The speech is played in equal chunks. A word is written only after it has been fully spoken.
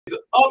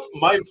up,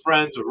 my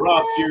friends?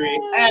 Rob Fury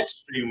at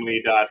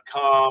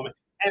Streamily.com,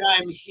 and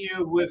I'm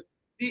here with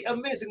the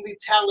amazingly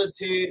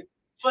talented,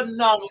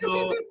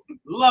 phenomenal,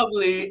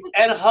 lovely,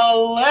 and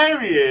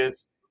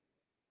hilarious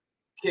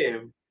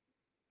Kim.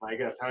 My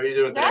guest, how are you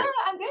doing today? Yeah,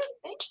 I'm good.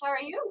 Thanks. How are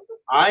you?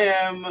 I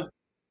am,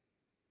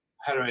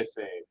 how do I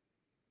say it?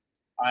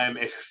 I am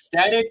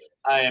ecstatic,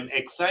 I am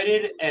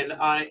excited, and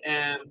I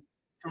am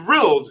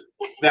thrilled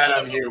that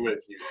I'm here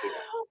with you today.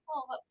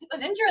 Well, with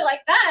an intro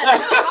like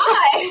that,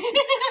 why?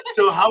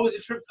 So how was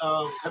your trip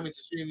coming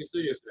to Streamily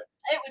Studios today?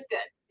 It was good.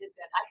 It was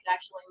good. I could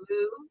actually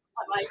move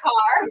on my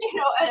car,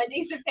 at a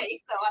decent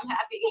pace, so I'm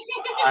happy.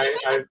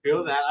 I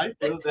feel that. I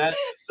feel that.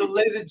 So,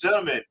 ladies and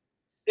gentlemen,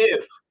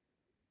 there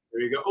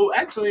you go. Oh,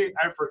 actually,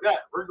 I forgot.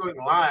 We're going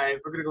live.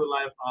 We're going to go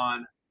live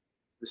on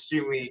the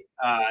Streamily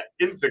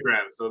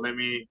Instagram. So let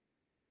me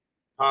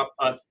pop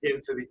us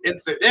into the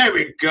Insta. There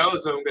we go.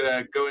 So I'm going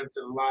to go into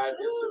the live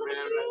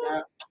Instagram right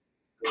now.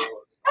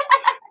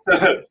 So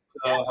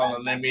hold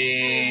on. Let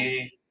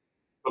me.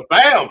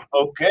 Bam.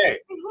 Okay.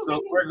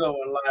 So we're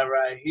going live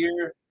right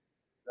here.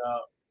 So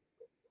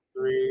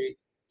 3,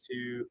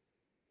 2,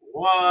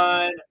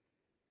 1.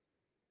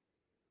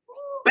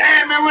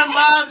 Bam! And we're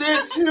live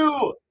there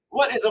too.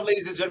 What is up,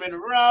 ladies and gentlemen?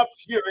 Rob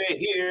Fury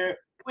here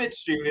with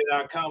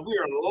Streamily.com. We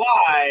are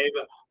live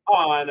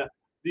on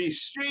the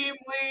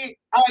Streamily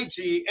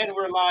IG, and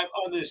we're live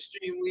on the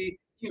Streamily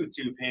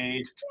YouTube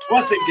page.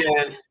 Once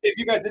again, if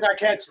you guys did not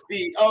catch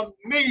the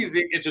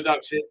amazing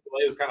introduction,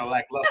 well, it was kind of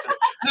lackluster.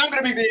 Now I'm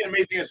going to make the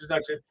amazing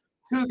introduction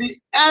to the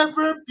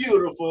ever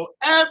beautiful,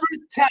 ever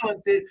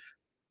talented,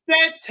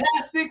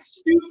 fantastic,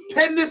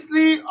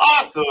 stupendously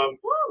awesome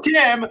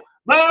Kim,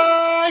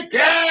 my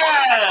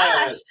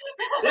gosh!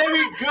 There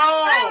we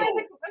go.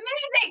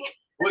 Amazing.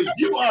 Well,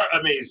 you are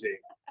amazing.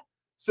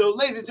 So,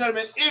 ladies and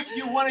gentlemen, if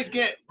you want to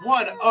get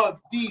one of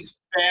these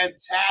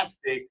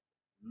fantastic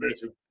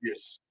Metal Gear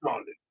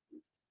Solid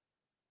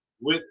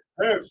with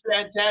her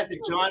fantastic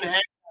John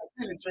Hancock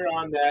signature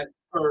on that,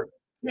 her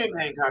Kim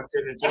Hancock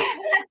signature,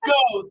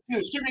 go to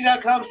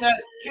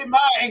Streamily.com/KimMai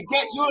and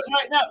get yours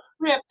right now.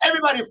 We have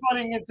everybody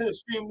flooding into the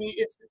Streamily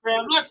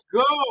Instagram. Let's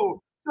go.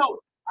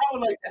 So, I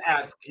would like to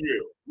ask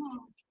you.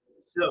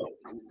 So,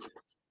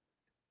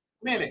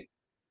 Minnie,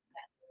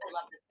 I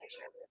love this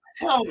picture.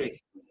 tell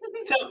me,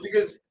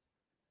 because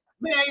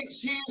man,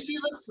 she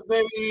looks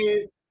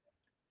very,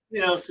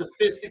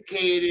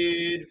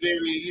 sophisticated,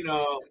 very,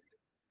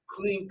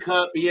 clean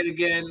cut, but yet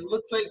again,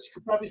 looks like she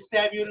could probably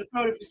stab you in the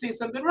throat if you say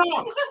something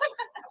wrong.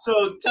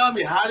 So tell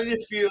me, how did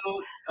it feel,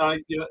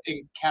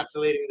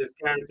 encapsulating this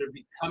character,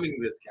 becoming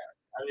this character?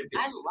 How did it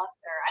feel? I loved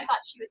her. I thought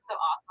she was so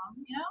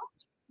awesome.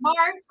 She's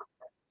smart.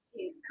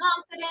 She's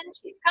confident.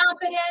 She's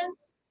competent.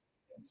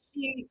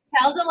 She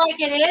tells it like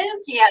it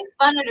is. She has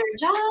fun at her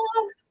job.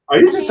 Are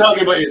you just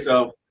talking about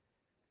yourself?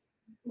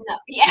 No,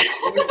 yeah.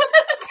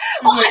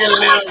 Well, I feel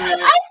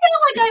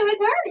like I was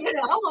her,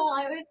 while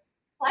I was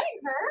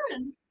playing her,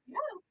 and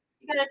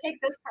you gotta take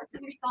those parts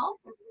of yourself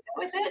and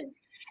go with it.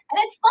 And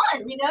it's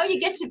fun, you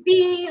get to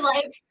be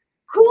like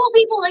cool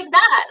people like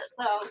that.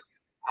 So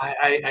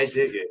I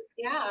dig it.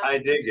 Yeah. I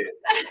dig it.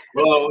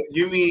 Well,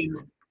 you mean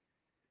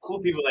cool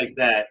people like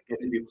that get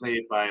to be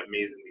played by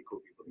amazingly cool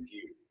people like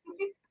you.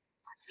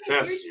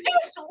 You're so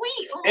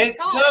sweet. Oh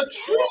it's God. The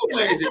truth,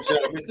 ladies and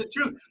gentlemen. It's the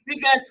truth. We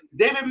got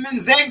David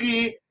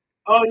Menzengi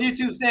on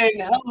YouTube saying,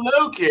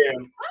 hello, Kim.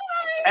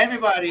 Hi.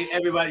 Everybody,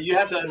 you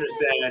have to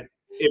understand,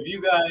 if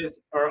you guys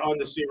are on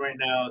the stream right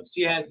now,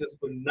 she has this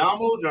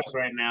phenomenal dress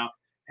right now.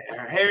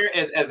 Her hair,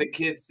 as the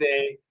kids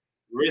say,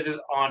 Riz is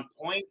on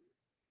point.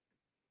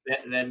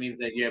 That means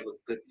that you have a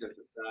good sense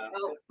of style.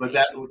 Oh. But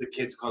that the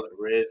kids call it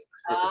Riz,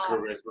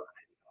 charisma.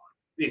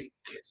 These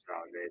kids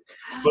nowadays.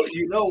 But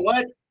you know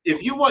what?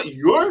 If you want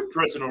your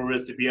personal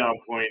Riz to be on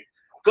point,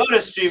 go to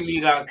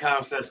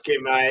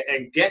Streamily.com/KMI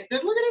and get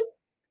this. Look at this.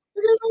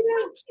 Look at it right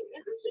now. Cute,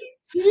 isn't she?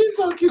 She is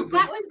so cute.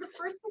 That was the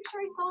first picture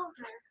I saw of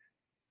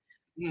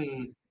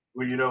her.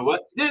 Well, you know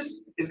what?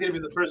 This is going to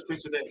be the first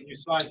picture that you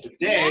saw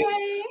today.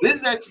 Yay. This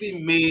is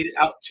actually made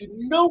out to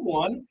no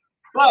one,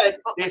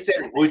 but they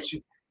said,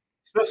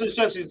 special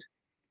instructions,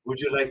 would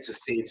you like to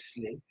save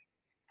Snake?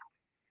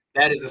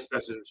 That is a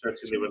special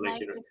instruction they would like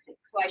you to.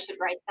 So I should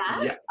write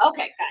that? Yeah.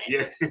 Okay, got it.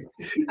 Yeah.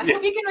 I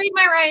hope you can read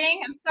my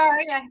writing. I'm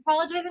sorry. I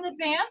apologize in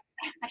advance.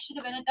 I should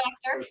have been a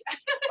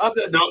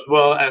doctor. No,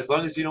 well, as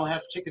long as you don't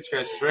have chicken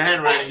scratches for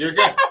handwriting, you're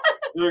good.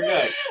 You're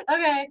good.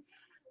 Okay.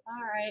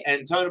 All right.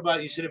 And talking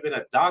about you should have been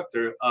a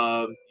doctor,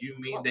 you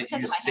mean that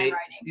you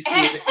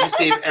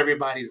save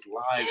everybody's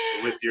lives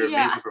with your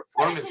amazing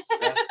performance.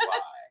 That's why.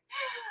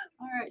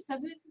 All right. So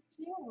who's this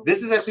to you?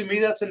 This is actually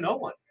made out to no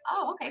one.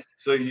 Oh, okay.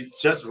 So you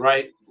just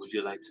write. Would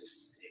you like to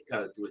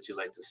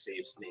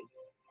save Snake?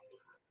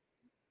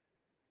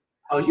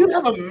 Oh, you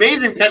have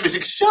amazing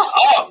penmanship. Shut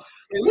up!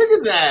 Hey, look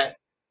at that,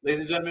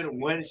 ladies and gentlemen.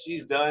 When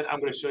she's done, I'm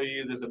going to show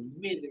you this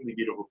amazingly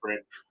beautiful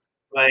print.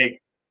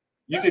 Like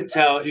you could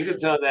tell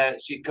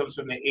that she comes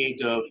from the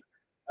age of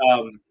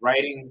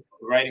writing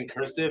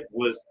cursive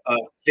was a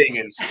thing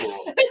in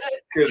school.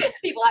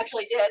 People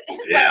actually did.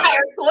 Yeah.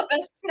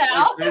 Hieroglyphics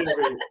now.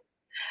 Seriously.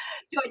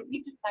 Do I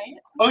need to sign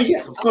it? Oh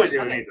yes, of course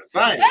you Okay. need to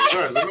sign it. Of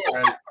course, of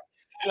course.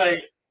 It's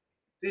like,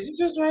 did you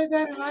just write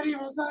that and not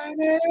even sign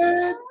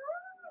it?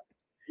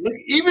 Look,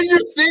 even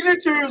your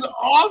signature is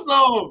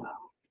awesome.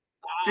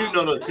 Dude,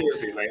 no,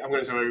 seriously. Like, I'm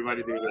gonna show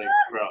everybody. Dude, like,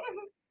 bro,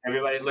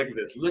 everybody, look at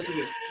this. Look at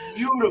this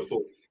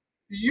beautiful,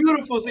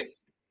 beautiful thing.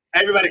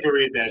 Everybody can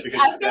read that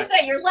because I was gonna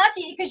say you're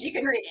lucky because you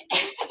can read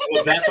it.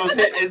 well, that's what I'm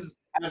saying. It's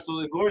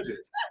absolutely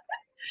gorgeous.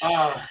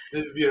 Ah,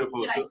 this is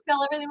beautiful. Did So I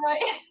spell everything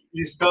right?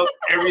 you spelled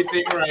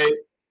everything right.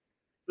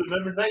 So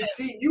number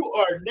 19, you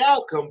are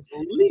now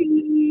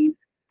complete.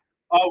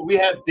 We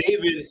have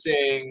David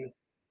saying,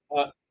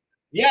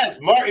 yes,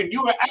 Martin,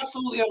 you are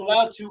absolutely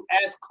allowed to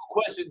ask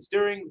questions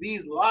during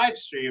these live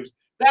streams.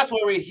 That's why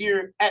we're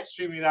here at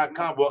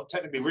Streamily.com. Well,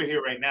 technically, we're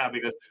here right now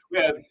because we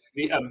have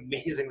the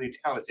amazingly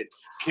talented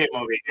Kim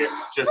over here.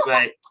 Just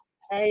like,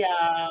 hey,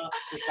 y'all,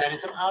 just signing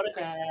some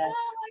autographs.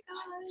 Oh my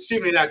gosh.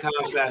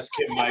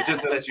 Streamily.com/Kim Mike,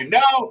 just to let you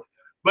know.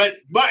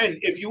 But, Martin,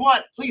 if you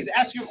want, please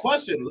ask your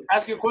question.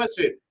 Ask your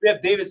question. We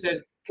have David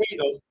says,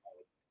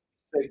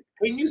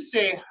 can you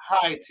say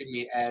hi to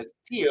me as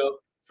Tio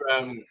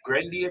from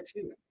Grendia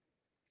 2?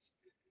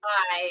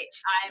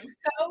 I'm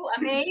so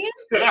amazed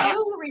that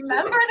you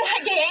remember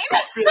that game.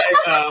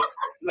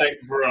 like,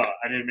 bro,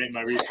 I didn't make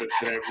my research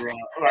today, bro.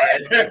 Right.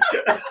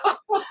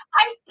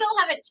 I still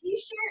have a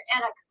T-shirt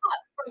and a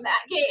cup from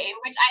that game,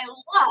 which I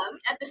loved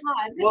at the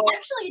time. Well,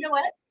 actually, you know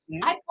what?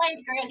 I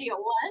played Grandia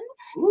 1,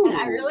 ooh. and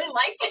I really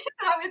liked it.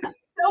 So I was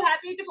so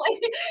happy to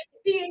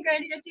be in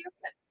Grandia 2.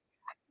 But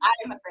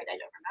I'm afraid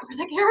I don't remember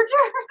the character.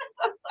 I'm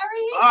so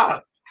sorry.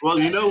 Well,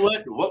 you know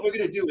what? What we're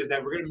going to do is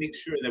that we're going to make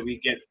sure that we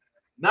get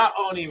not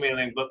only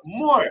mailing, but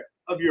more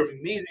of your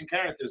amazing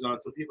characters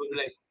on, so people be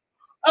like,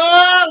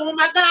 oh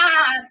my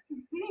God,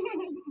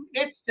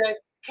 it's the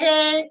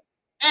KMG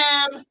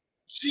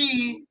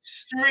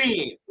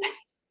stream.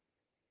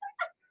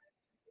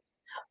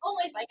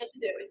 Only if I get to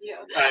do it with you.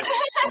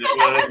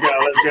 Well,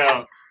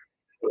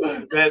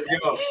 let's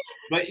go.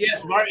 But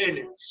yes,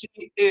 Martin,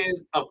 she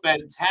is a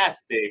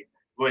fantastic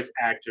voice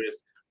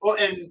actress. Oh,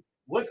 and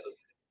what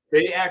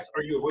they asked,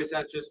 are you a voice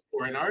actress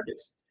or an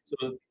artist?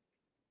 So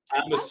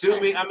I'm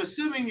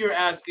assuming you're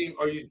asking,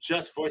 are you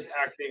just voice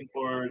acting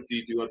or do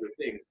you do other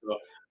things? So,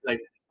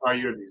 like, are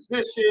you a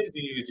musician?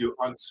 Do you do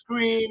on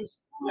screen?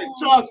 Like,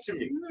 talk to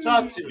me. I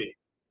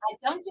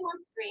don't do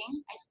on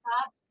screen. I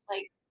stopped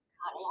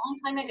a long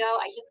time ago.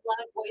 I just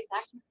love voice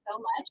acting so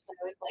much that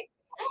I was like,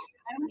 I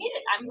don't need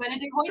it. I'm going to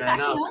do voice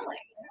acting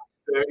only.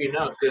 Fair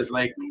enough, because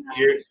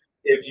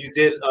if you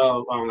did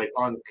like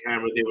on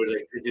camera, they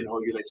didn't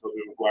hold you like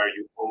Tobey Maguire.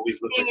 You always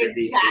look like an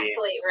 18.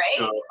 Exactly, right.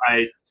 So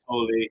I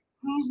totally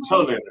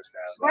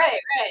understand.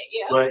 Right,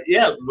 yeah. But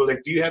yeah,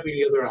 like, do you have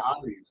any other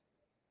hobbies?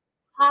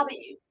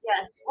 Hobbies,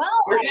 yes.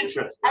 Well, or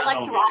interests? I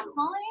like to rock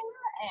climb,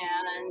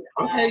 and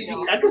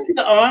I can see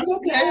the arms.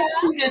 Okay, I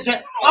see you.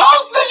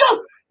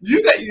 Oh,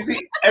 you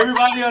see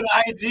everybody on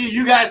IG.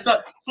 You guys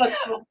flex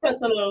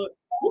a little.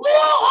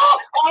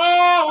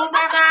 Oh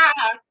my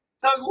God!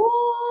 So,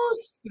 woo,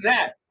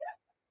 snap.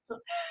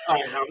 All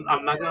right,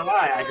 I'm not gonna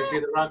lie. I can see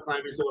the rock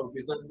climbing. So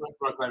besides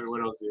rock climbing, what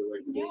else do you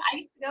like? Yeah, I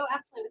used to go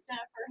actually with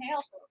Jennifer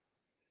Hale. So,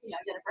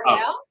 Jennifer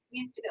Hale. We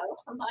used to go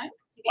sometimes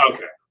together.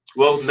 Okay.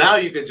 Well, now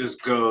you can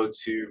just go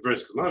to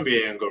British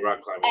Columbia and go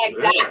rock climbing.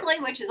 Exactly,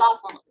 which is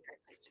also a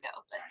great place to go.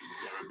 But I've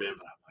never been,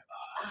 but I'm like,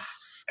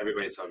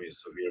 everybody's telling me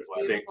it's so beautiful.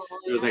 I think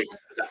it was like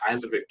the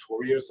Island of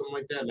Victoria or something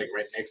like that, like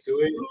right next to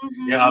it.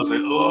 Yeah, I was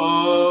like,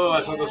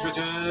 I saw those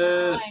pictures.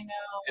 I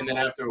know. And then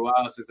after a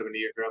while, since I'm a New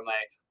Yorker, I'm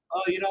like,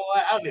 oh, you know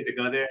what? I don't need to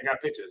go there. I got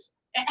pictures.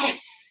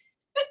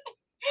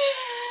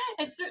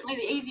 It's certainly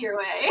the easier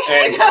way.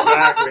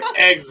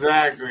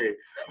 Exactly.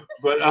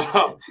 But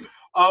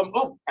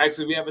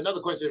actually, we have another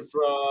question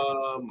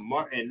from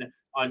Martin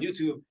on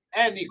YouTube,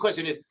 and the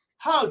question is,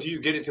 how do you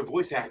get into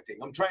voice acting?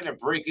 I'm trying to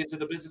break into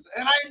the business,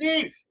 and I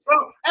need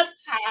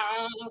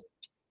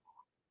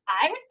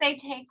I would say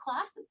take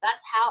classes.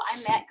 That's how I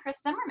met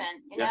Chris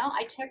Zimmerman. You know,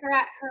 I took her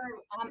at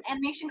her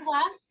animation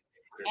class,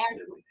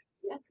 and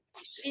yes,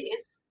 she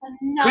is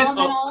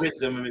phenomenal. Chris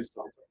Zimmerman.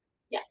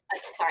 Yes,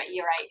 sorry,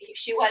 you're right.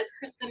 She was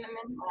Chris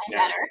Zimmerman when I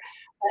met her.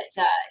 But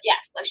so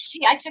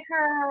I took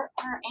her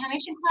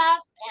animation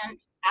class, and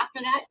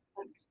after that, it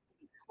was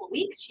a couple of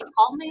weeks, she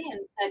called me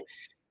and said,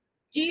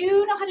 do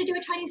you know how to do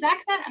a Chinese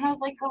accent? And I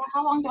was like, well,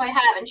 how long do I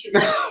have? And she's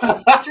like,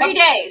 3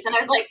 days. And I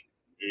was like,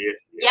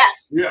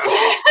 yes. Yeah.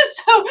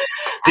 So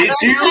did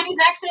you? Chinese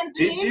accent.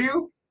 Did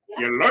you?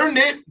 Yeah. You learned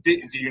it. Do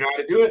you know how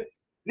to do it?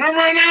 Not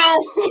right now.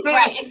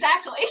 Right,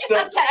 exactly. So,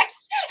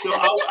 subtext. So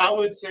I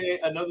would say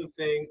another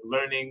thing,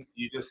 learning,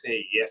 you just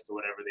say yes to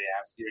whatever they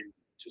ask you. And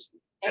just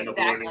end up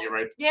learning it,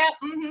 right? Yeah.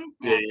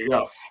 There you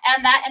go.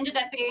 And that ended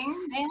up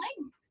being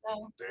Mei-Ling.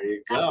 So there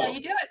you go. That's how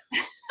you do it.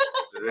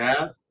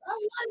 I like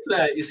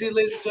that. You see,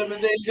 ladies and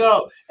gentlemen, there you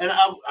go. And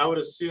I would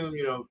assume,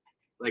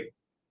 like,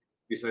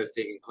 besides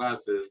taking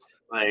classes,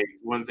 like,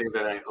 one thing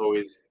that I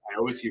always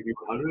hear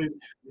people, how do I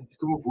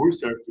become a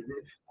voice actor?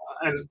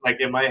 And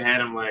like in my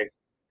head, I'm like,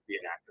 be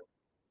an actor.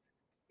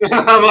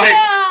 I'm like,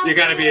 you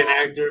gotta be an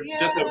actor. Yeah.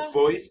 Just a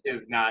voice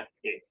is not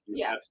it.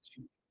 You have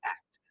to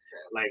act.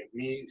 True. Like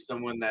me,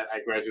 someone that I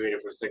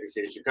graduated from Second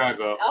City,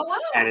 Chicago, Oh wow.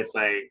 and it's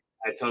like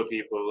I tell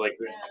people like,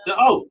 Yeah.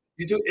 oh,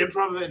 you do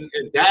improv and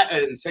that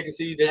and Second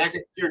City, you did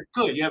acting. You're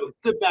good. You have a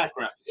good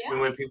background. Yeah. And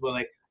when people are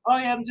like, oh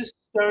yeah, I'm just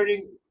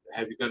starting.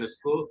 Have you gone to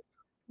school?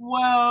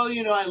 Well,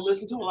 you know, I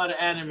listen to a lot of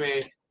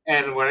anime,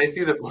 and when I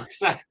see the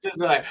voice actors,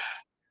 they're like,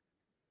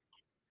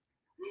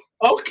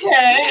 okay.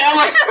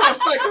 I was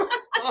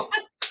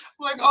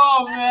like,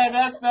 oh man,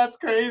 that's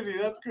crazy.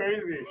 That's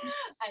crazy.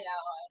 I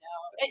know.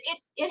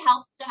 It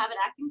helps to have an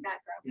acting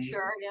background for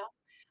sure. Yeah.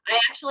 I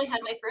actually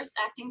had my first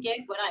acting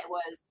gig when I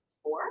was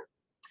 4.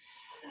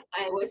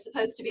 I was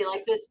supposed to be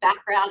like this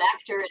background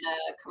actor in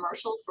a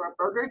commercial for a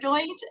burger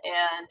joint,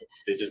 and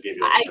they just gave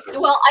you. I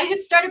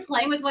just started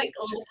playing with like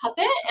a little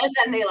puppet, and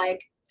then they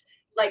like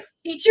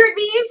featured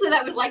me, so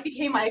that was like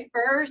became my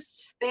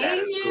first thing. That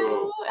is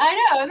cool. I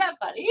know, isn't that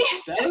funny?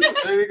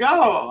 There you go.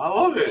 I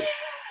love it.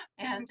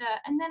 And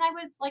then I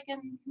was like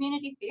in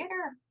community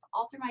theater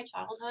all through my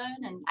childhood,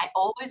 and I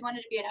always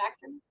wanted to be an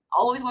actor.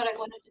 Always what I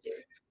wanted to do.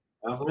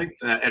 I like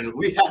that, and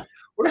we're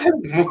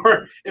having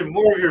more and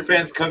more of your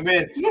fans come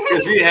in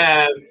because we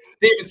have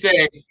David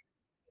saying,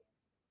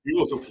 "You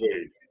also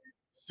played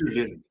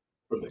Sulin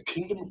from the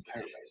Kingdom of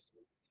Paradise."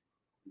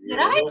 Did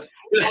I?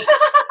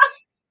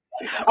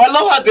 I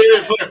love how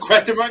David put a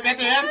question mark at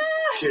the end.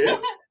 Yeah.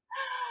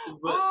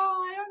 But,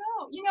 I don't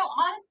know. You know,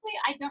 honestly,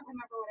 I don't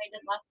remember what I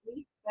did last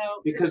week.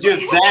 So because you're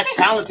that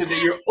talented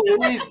that you're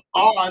always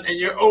on and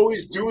you're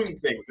always doing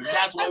things, and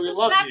that's why we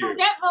love you.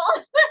 Forgetful.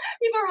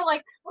 People were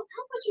like, "Well,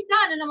 tell us what you've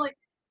done," and I'm like,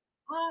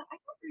 "I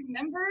can't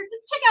remember.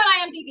 Just check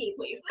out IMDb,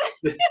 please."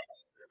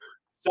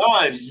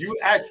 Son, you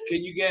asked,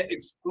 can you get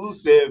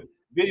exclusive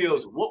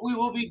videos? What we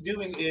will be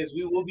doing is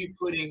we will be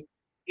putting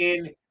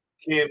in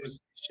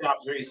Kim's shop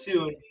very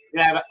soon. We're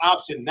gonna have an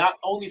option not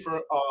only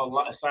for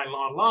sign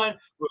online,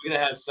 but we're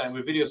gonna have sign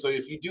with video. So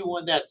if you do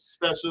want that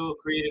special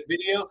creative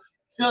video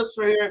just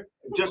for here,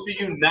 just for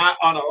you, not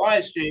on a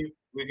live stream,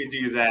 we could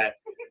do that.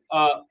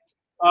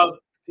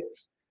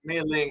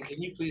 Mei Ling,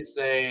 can you please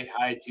say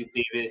hi to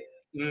David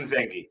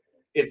Nzengi?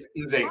 It's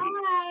Nzengi.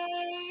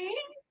 Hi.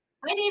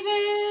 Hi,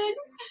 David.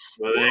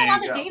 Well, We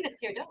have a lot of Davids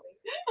here, don't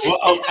we?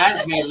 Well,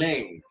 as Mei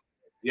Ling.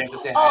 You have to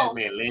say hi as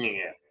Mei Ling.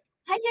 Yeah.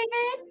 Hi,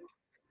 David.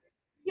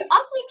 You're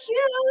awfully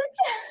cute.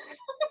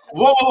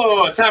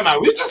 Whoa, time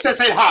out. We just said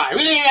say hi.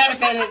 We didn't have to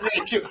say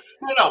anything cute.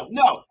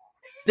 No.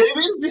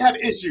 David, we have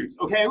issues,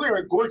 okay? We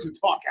are going to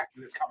talk after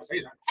this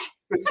conversation.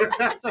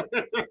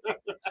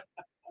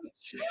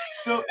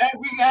 So, and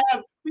we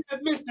have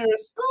Mr.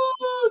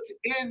 Scoot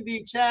in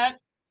the chat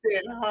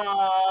saying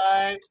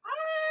hi. Hi.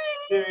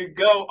 There you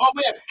go. Oh,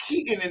 we have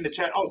Keaton in the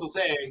chat also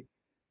saying,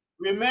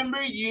 remember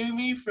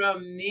Yumi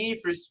from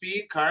Need for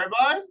Speed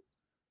Carbon?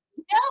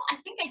 No, I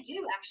think I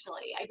do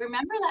actually. I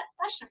remember that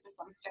session for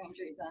some strange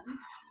reason.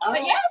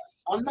 But yes.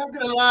 I'm not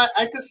gonna lie,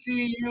 I could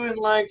see you in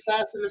like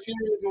Fast and the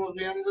Furious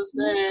movie.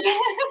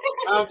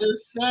 I'm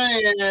just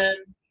saying.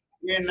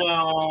 You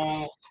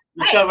know,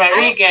 Michelle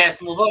Rodriguez,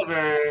 move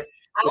over.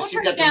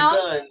 She got them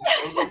guns.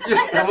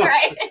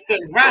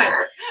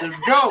 Right. Let's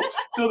go.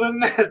 So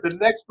the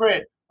next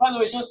print. By the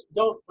way, just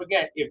don't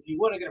forget, if you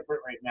want to get a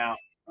print right now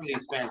from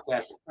these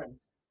fantastic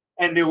prints,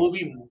 and there will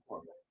be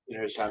more in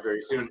her shop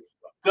very soon,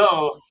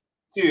 go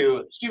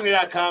to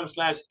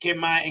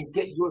streamily.com/KimMai and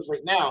get yours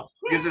right now,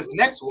 because this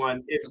next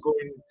one is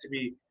going to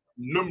be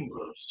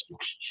number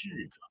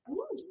 16.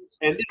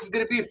 And this is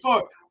going to be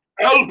for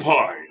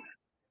Alpine.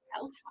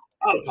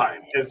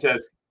 It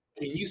says,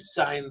 can you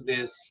sign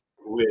this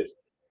with,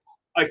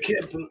 I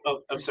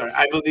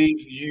believe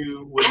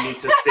you would need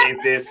to say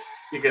this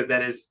because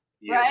that is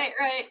you. Right.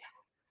 I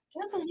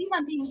can't believe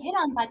I'm being hit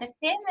on by the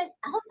famous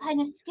Alpine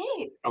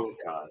Escape. Oh,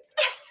 God.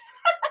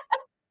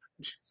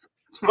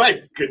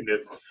 My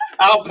goodness.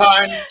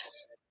 Alpine.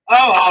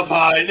 Oh,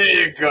 Alpine.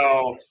 There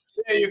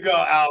you go.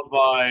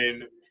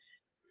 Alpine.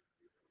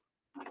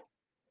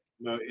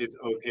 No, it's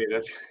okay.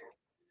 That's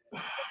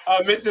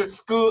Mr.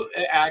 Scoot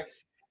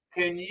asks,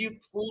 can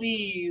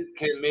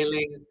Mei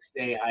Ling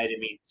say hi to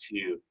me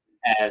too?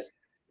 As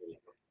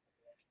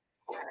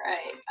all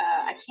right.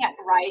 I can't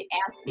write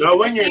and speak no, at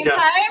when the you're same done.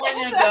 time.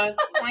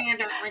 When you're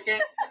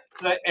done.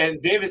 So,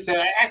 and David said,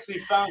 I actually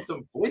found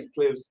some voice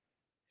clips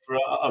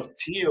of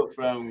Tio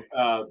from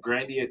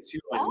Grandia 2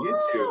 on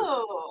YouTube.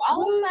 Oh, I'll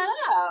look that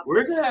up.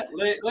 We're gonna,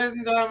 ladies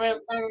and gentlemen,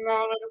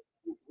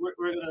 we're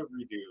gonna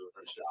redo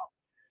her shop.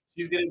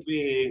 She's gonna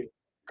be,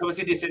 como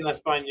se dice en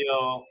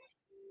español,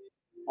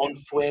 on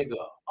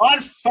fuego,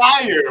 on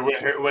fire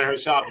when her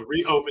shop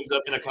reopens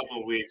up in a couple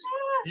of weeks.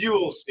 You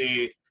will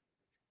see.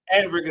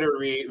 And we're gonna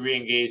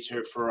re-engage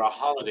her for a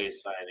holiday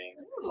signing.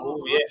 Ooh.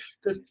 Oh yeah,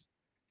 because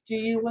do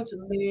you want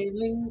some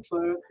mailing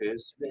for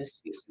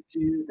Christmas? Yes, we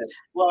do. That's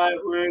why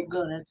we're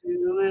gonna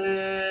do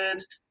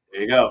it.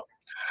 There you go.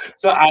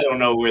 So I don't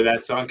know where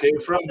that song came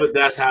from, but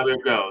that's how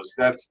it goes.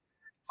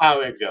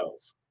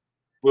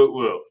 Woo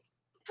woo.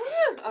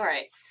 All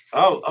right.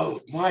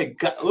 Oh my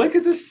God! Look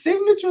at the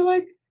signature,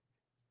 like.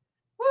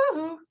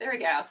 Woo! There we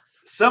go.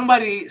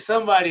 Somebody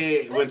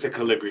went to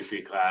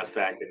calligraphy class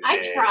back in the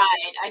I day.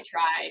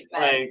 tried,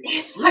 but Like,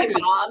 I look at this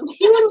bombed.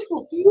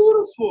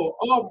 beautiful.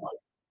 Oh my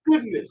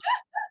goodness.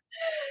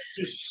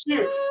 Just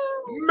sheer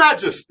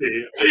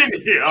majesty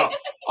in here.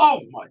 Oh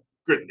my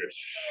goodness.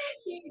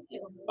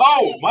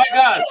 Oh my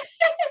gosh.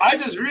 I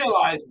just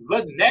realized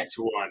the next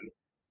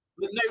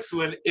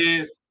one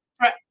is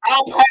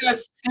Alpine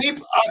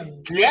Escape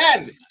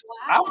again.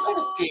 Wow. Alpine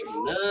Escape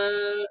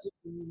loves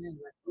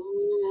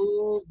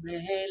ooh,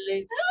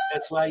 Mele.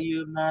 That's why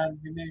you love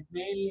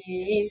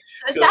me.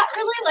 So is that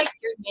really like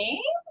your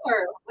name,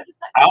 or what is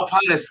that?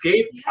 Alpine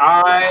Escape.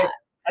 Yeah.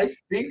 I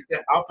think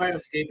that Alpine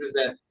Escape is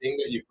that thing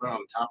that you put on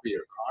top of your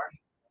car.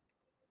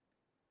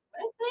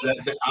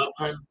 The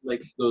Alpine,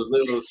 like those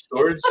little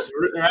storage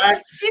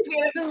racks. Excuse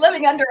me, I've been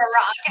living under a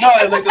rock.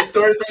 No, like the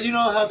storage. You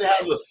know how they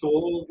have the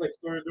full like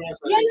storage racks.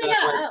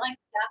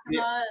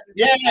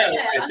 Yeah.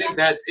 I think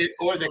that's it.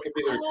 Or they could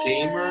be their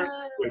gamer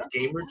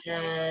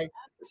tag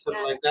or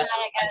something like that.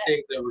 I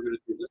think that we're gonna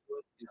do this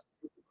one.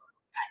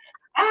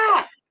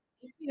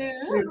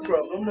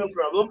 No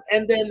problem.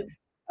 And then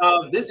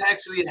this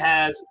actually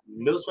has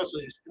no special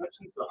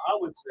instructions, so I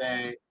would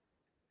say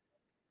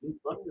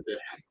run with it.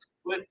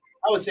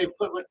 I would say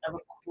put whatever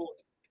cool.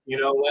 You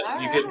know what? All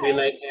you could be right.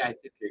 like, hey, I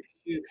think you're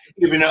cute.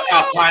 Even though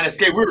Alpine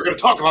Escape, we were going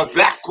to talk about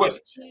that question.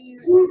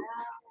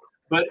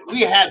 But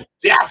we have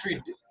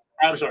Daffy.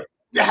 I'm sorry.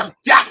 We have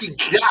Daffy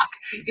Duck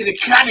in the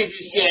comments.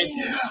 He said,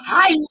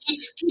 "Hi,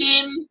 Miss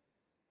Kim."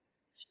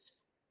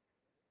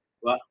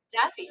 What?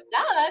 Daffy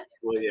Duck?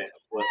 Well, yeah.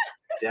 What?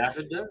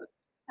 Daffy Duck.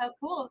 How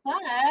cool is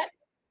that?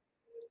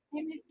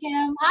 Hey, Miss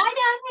Kim. Hi,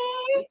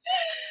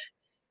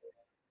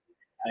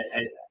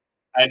 Daffy.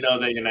 I know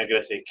that you're not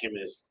gonna say Kim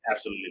is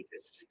absolutely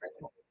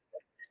disrespectful.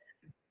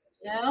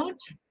 Don't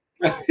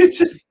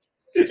Just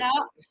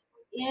stop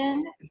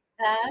in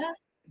the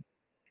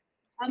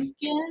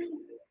pumpkin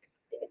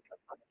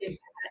patch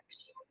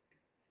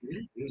to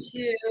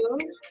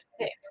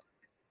fix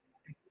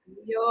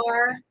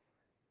your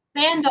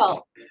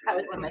sandal. That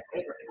was one of my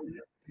favorite.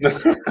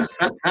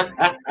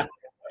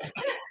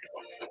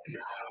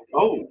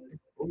 Oh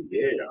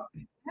yeah. Yeah,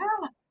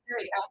 there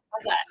we go.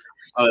 How's that?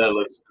 Oh, that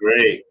looks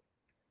great.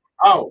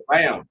 Oh,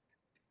 bam.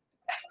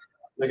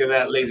 Look at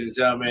that, ladies and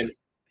gentlemen.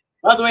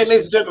 By the way,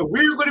 ladies and gentlemen,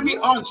 we're going to be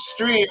on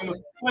stream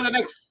for the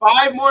next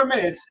 5 more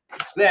minutes.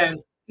 Then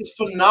this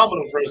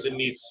phenomenal person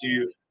needs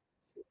to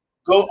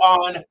go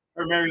on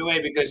her merry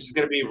way because she's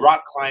going to be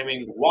rock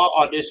climbing while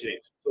auditioning.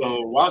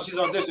 So while she's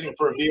auditioning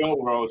for a VO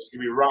role, she's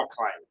going to be rock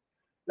climbing.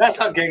 That's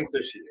how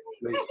gangster she is,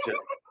 ladies and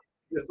gentlemen.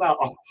 It's not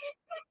awesome.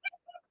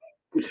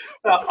 It's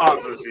how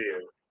awesome she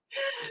is.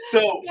 So,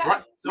 Yeah,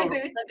 right, my booth,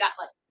 I've got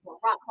like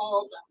rock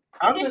holes.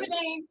 I think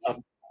Auditioning. that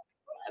would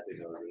have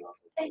been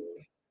awesome.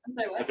 I'm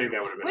sorry, I what? think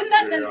that would have been Wouldn't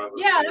that very been- awesome.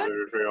 yeah, That would have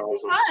been very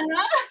awesome. Fun,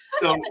 huh?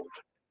 So,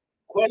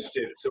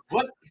 question. So,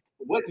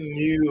 what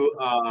new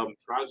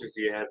projects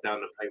do you have down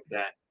the pipe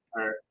that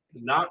are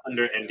not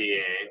under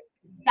NDA?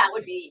 That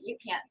would be, you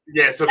can't.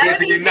 Yeah. So That would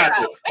basically be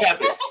nothing. zero.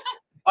 Nothing.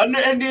 Under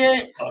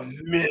NDA, a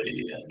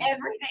million.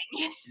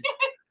 Everything.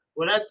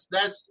 Well,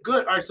 that's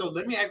good. All right. So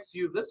let me ask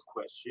you this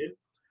question.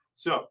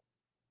 So,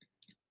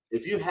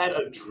 if you had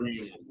a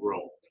dream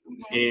role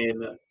in,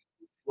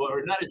 well,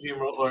 or not a dream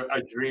role, or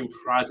a dream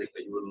project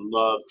that you would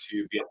love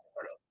to be a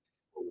part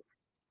of,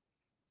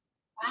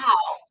 Wow.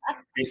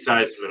 That's,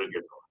 besides Middle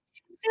Gear Solid?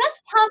 see,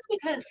 that's tough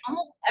because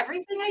almost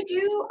everything I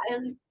do,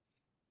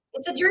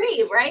 it's a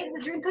dream, right?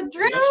 It's a dream come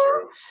true. That's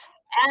true.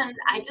 And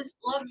I just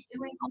love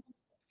doing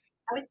almost,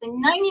 I would say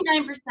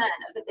 99%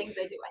 of the things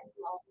I do, I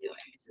love doing.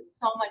 It's just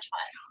so much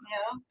fun, you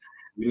know?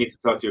 We need to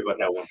talk to you about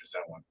that 1%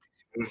 one.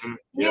 Mm-hmm.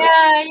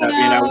 Yeah, Stop you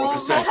being that know.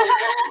 1%.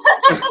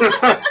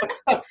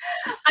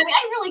 I mean,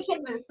 I really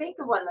can't even think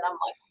of one that I'm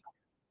like,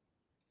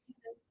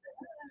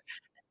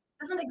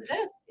 doesn't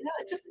exist. You know,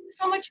 it's just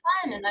so much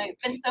fun, and I've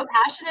been so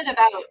passionate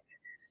about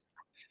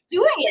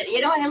doing it.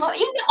 You know, I love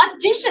even the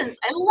auditions.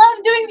 I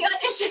love doing the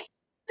auditions.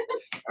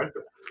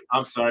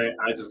 I'm sorry,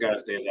 I just gotta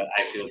say that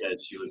I feel that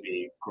she would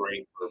be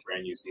great for a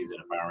brand new season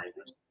of Power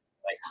Rangers,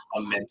 like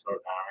a mentor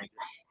Power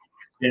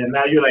Ranger. And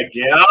now you're like,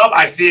 yep,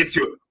 I see it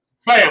too.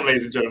 Bam,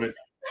 ladies and gentlemen.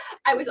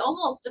 I was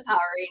almost a Power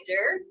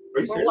Ranger.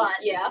 Are you For serious? one,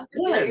 yeah,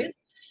 for When? serious.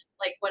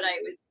 Like when I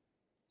was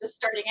just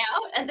starting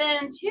out, and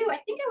then two, I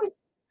think I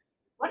was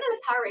one of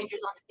the Power Rangers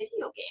on the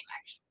video game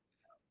actually.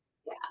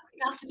 So,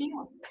 yeah, I got to be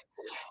one.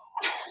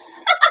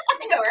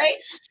 I know, right?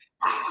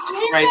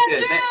 Right Yeah,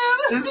 there.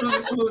 This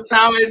is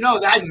how I know.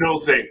 I know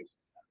things.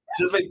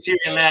 Just like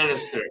Tyrion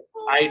Lannister,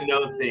 I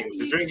know things.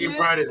 The drinking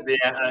part is the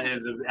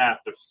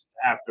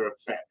after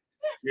effect.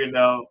 You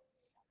know.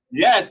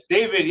 Yes,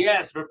 David.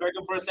 Yes,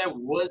 Rebecca Forsyth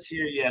was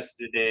here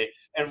yesterday,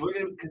 and we're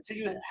gonna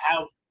continue to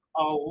have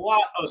a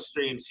lot of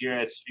streams here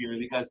at Streamily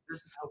because this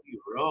is how we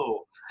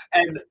roll.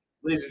 And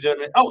ladies and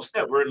gentlemen, oh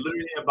snap, we're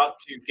literally about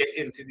to get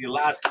into the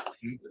last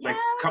like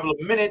couple of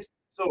minutes.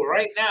 So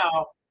right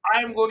now,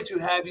 I'm going to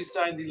have you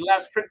sign the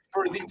last print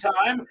for the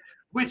time,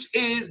 which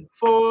is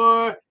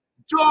for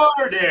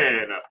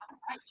Jordan.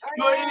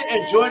 Jordan,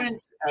 and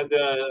Jordan's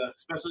the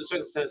special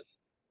instruction says,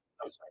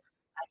 I'm sorry.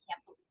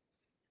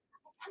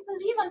 can't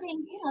believe I'm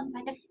being hailed by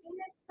the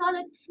famous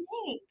solid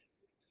snake.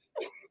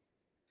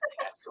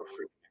 That's so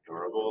freaking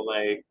adorable.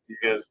 Like you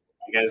guys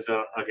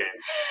don't. Okay,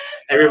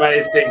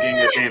 everybody's thinking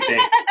the same thing.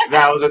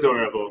 That was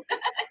adorable.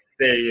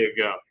 There you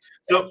go.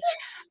 So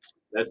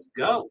let's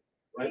go.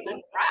 Right there.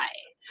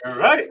 All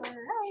right.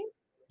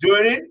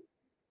 Jordan,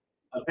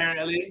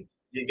 apparently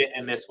you're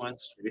getting this one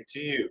straight to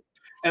you.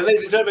 And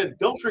ladies and gentlemen,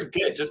 don't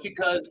forget, just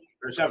because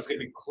her shop is going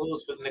to be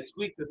closed for the next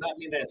week does not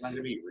mean that it's not going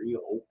to be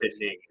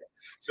reopening.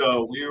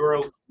 So we are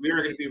going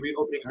to be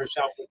reopening her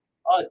shop with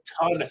a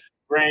ton of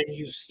brand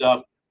new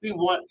stuff. We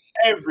want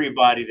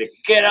everybody to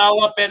get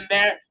all up in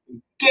there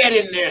and get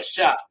in their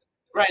shop.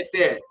 Right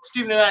there.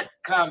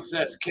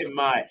 Streamily.com/Kim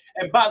Mai.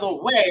 And by the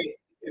way,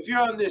 if you're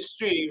on this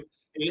stream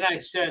and you're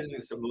not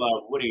sending some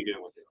love, what are you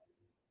doing with it?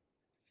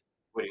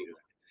 What are you doing?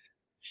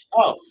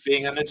 Oh,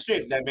 being on the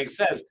stream. That makes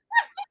sense.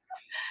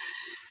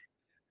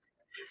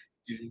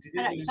 You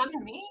talking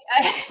to me?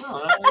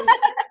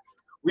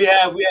 We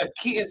have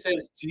Keaton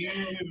says, do you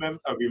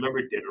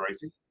remember Dead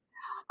Rising?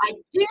 I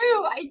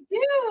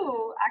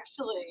do,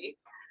 actually.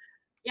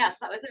 Yes,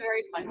 that was a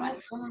very fun one.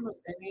 Telling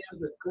us any of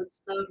the good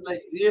stuff.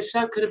 Like your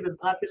shop could have been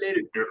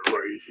populated. Dead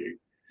Rising.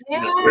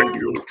 Yeah.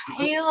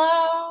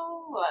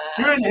 Halo.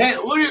 You're in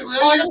Halo.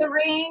 Lord of the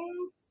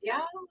Rings.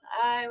 Yeah.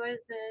 I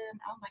was in.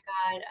 Oh my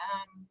God.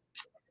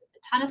 A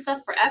ton of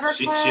stuff forever.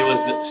 She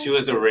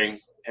was the ring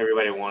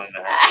everybody wanted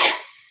to have.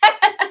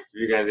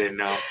 You guys didn't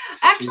know.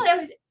 Actually, I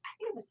think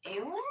it was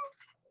Aelin.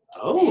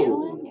 Oh.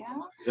 Aelin,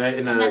 yeah. Is that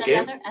another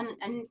game?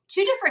 And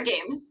two different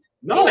games.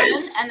 Nice.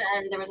 Aelin, and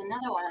then there was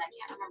another one, and I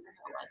can't remember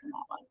who it was in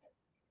that one.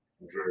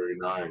 Very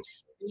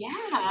nice.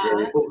 Yeah.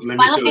 Very cool.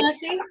 Final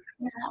Fantasy.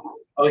 That one?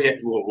 Oh yeah.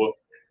 Well.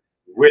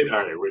 Which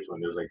one?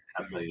 There's like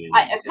a million.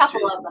 A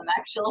couple of them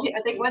actually.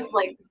 I think it was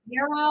like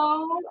 0,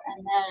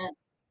 and then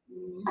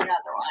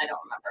another one. I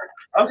don't remember.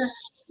 Okay.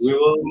 We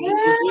will.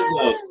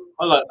 Yeah.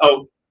 Hold on.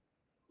 Oh.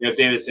 Yeah.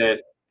 David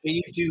says, "Can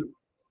you do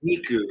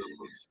Miku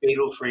from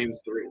Fatal Frame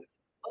 3?"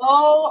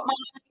 Oh my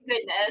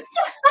goodness.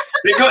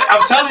 Because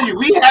I'm telling you,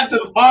 we have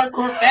some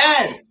hardcore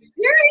fans.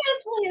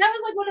 Seriously, that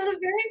was like one of the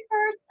very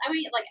first,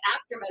 like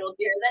after Metal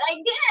Gear that I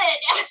did.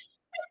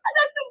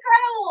 That's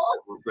incredible.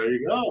 Well, there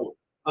you go.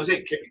 I was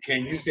saying,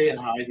 can you say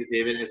hi to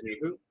David as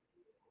Miku?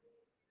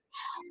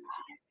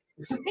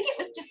 I think it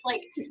was just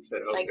like, He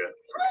said, like, okay.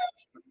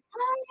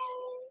 hi.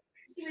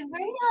 She was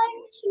very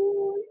nice. She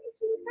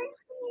was very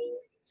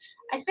sweet.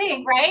 I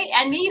think, right?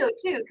 And Miyu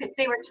too, because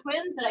they were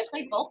twins and I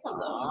played both of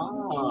them.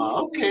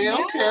 Oh, okay, Yeah.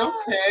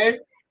 okay.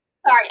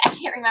 Sorry, I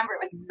can't remember.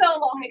 It was so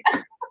long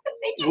ago.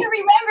 Thank you for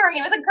remembering.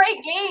 It was a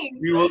great game.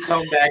 We will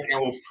come back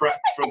and we'll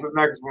prep for the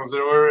next one, so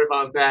don't worry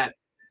about that.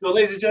 So,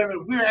 ladies and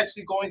gentlemen, we're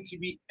actually going to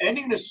be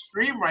ending the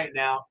stream right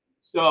now.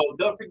 So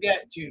don't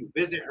forget to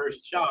visit her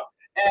shop.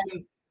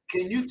 And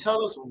can you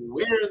tell us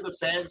where the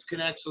fans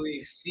can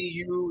actually see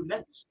you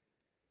next?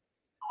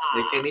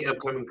 Like any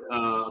upcoming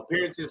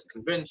appearances,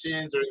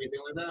 conventions, or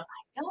anything like that?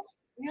 I don't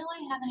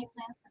really have any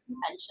plans for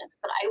conventions,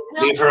 but I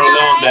will Leave her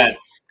alone then.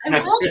 I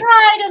will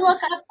try to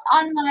look up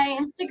on my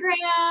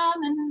Instagram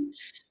and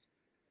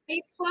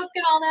Facebook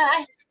and all that.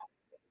 I'm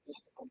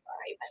so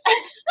sorry, but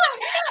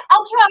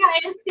I'll try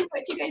and see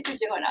what you guys are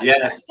doing on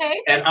there,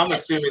 okay? And I'm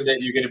assuming that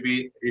you're gonna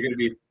be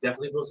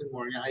definitely posting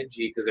more on your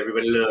IG because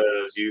everybody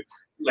loves you.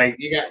 Like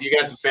you got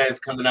the fans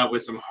coming out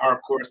with some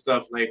hardcore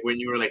stuff like when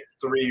you were like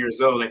 3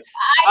 years old. Like,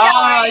 I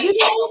know, right? you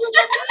know I was in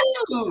that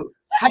too.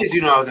 How did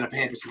you know I was in a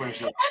Pampers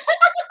commercial?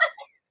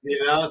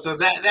 You know, so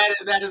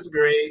that is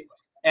great.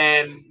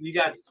 And you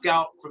got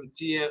Scout from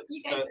TF.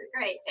 You guys are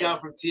great. Scout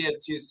from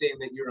TF2 saying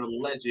that you're a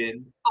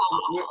legend.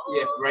 Aww.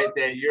 Yeah, right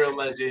there. You're a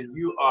legend.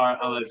 You are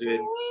a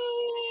legend.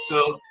 So,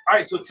 all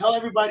right. So tell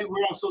everybody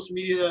where on social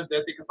media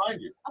that they can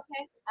find you.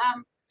 Okay.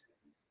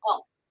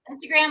 Well,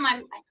 Instagram. My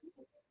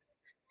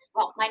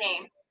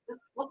name.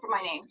 Just look for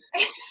my name. I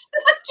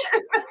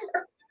can't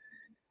remember.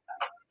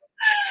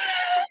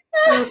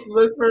 Just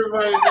look for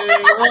my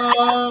name.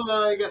 Oh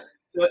my god.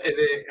 So is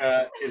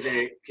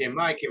it Kim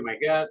Mai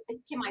Guest?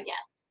 It's Kim Mai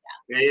Guest.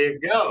 Yeah. There you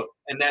go.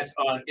 And that's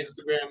on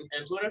Instagram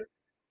and Twitter?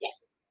 Yes.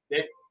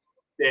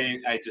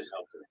 I just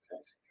helped her.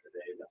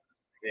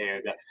 There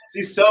you go.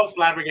 She's so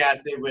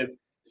flabbergasted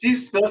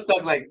she's still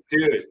stuck like,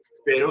 dude,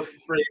 Fatal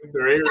Frame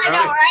 3, right? I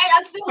know, right?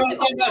 I'm still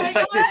stuck on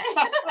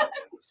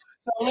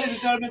So, ladies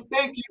and gentlemen,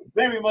 thank you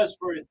very much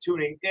for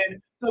tuning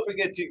in. Don't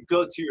forget to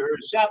go to her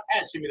shop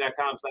at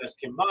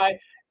streamily.com/Kim Mai.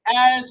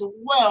 As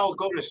well,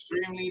 go to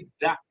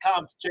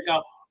Streamily.com to check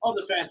out all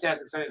the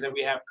fantastic sites that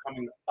we have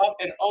coming up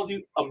and all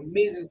the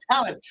amazing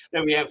talent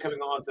that we have coming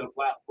onto the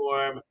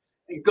platform.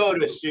 And go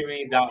to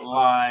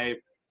Streamily.live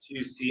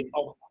to see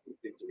all the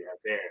things we have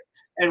there.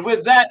 And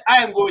with that, I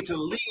am going to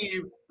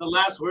leave the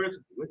last words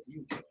with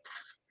you.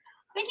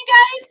 Thank you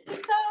guys.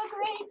 It's so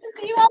great to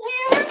see you all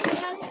here.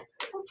 And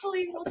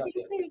hopefully we'll see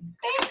you soon.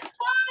 Thanks.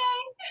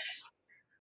 Bye.